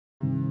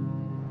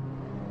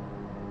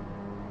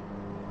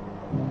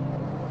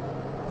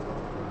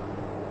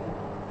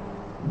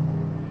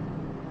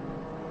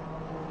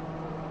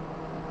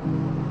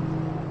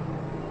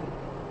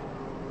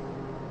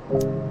Why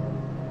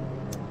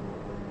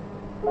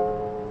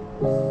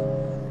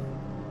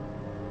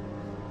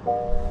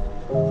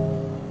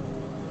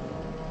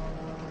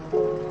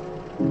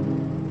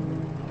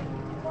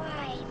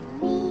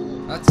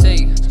me? I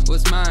take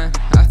what's mine,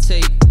 I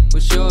take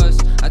what's yours,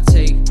 I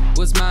take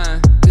what's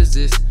mine, cause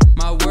it's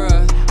my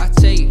world. I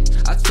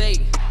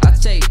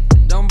take,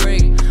 don't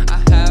break.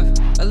 I have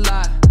a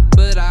lot,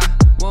 but I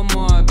want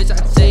more. Bitch, I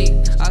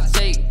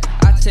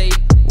take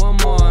one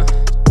more.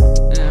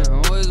 Yeah, I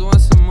always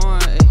want some more.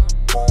 Ay.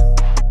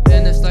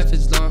 Man, this life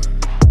is long.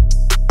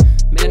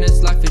 Man,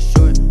 this life is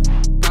short.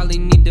 Probably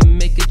need to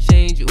make a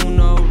change,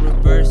 Uno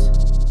reverse.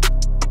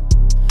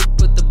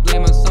 Put the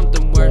blame on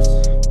something worse.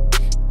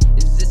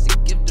 Is this a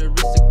gift or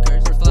is a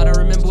curse? First flight I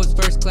remember was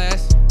first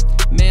class.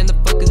 Man, the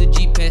fuck is a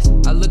G-Pass?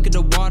 I look at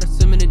the water,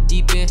 swim in the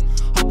deep end.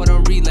 Hope I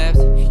don't relapse.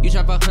 You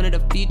drop 100 a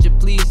feature,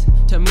 please.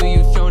 Tell me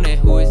you've shown that.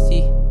 Who is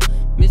he?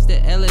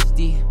 Mr.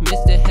 LSD,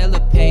 Mr. Hella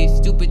Pay,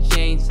 stupid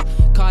chains.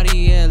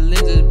 Cartier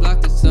lenses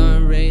block the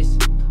sun rays.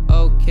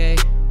 Okay.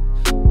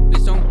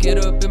 Bitch, don't get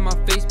up in my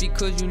face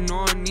because you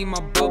know I need my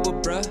bubble,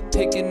 bruh.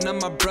 Picking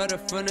up my brother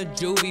from the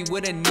juvie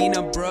with a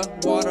Nina,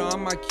 bruh. Water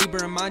on my key,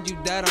 but remind you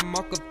that I'm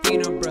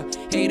Aquafina,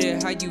 bruh. Hate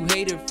it how you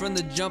hate it from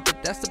the jump,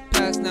 but that's the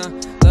past now.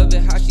 Love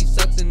it how she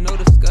sucks and no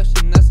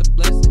discussion, that's a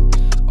blessing.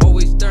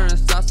 Always stirring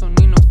sauce, don't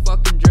need no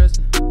fucking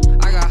dressing.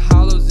 I got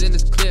hollows in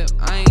this clip,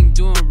 I ain't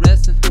doing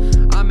wrestling.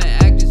 I'm an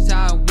actress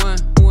how I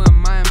want, who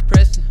am I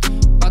impressing?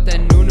 Bought that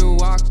new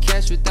all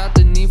cash without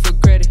the need for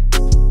credit.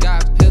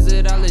 Got pills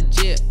that are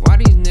legit, why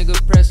these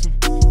niggas press them?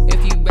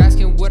 If you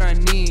asking what I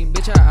need,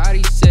 bitch, I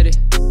already said it.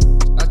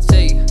 I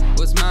take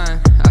what's mine,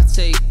 I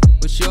take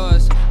what's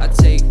yours, I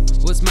take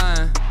what's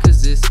mine,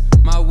 cause it's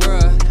my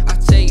world. I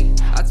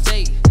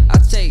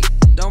take,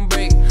 don't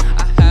break.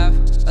 I have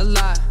a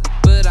lot,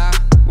 but I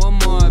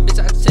want more. Bitch,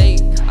 I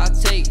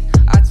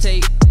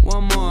take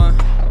one more.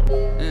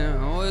 Yeah,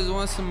 I always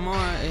want some more.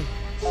 Ay.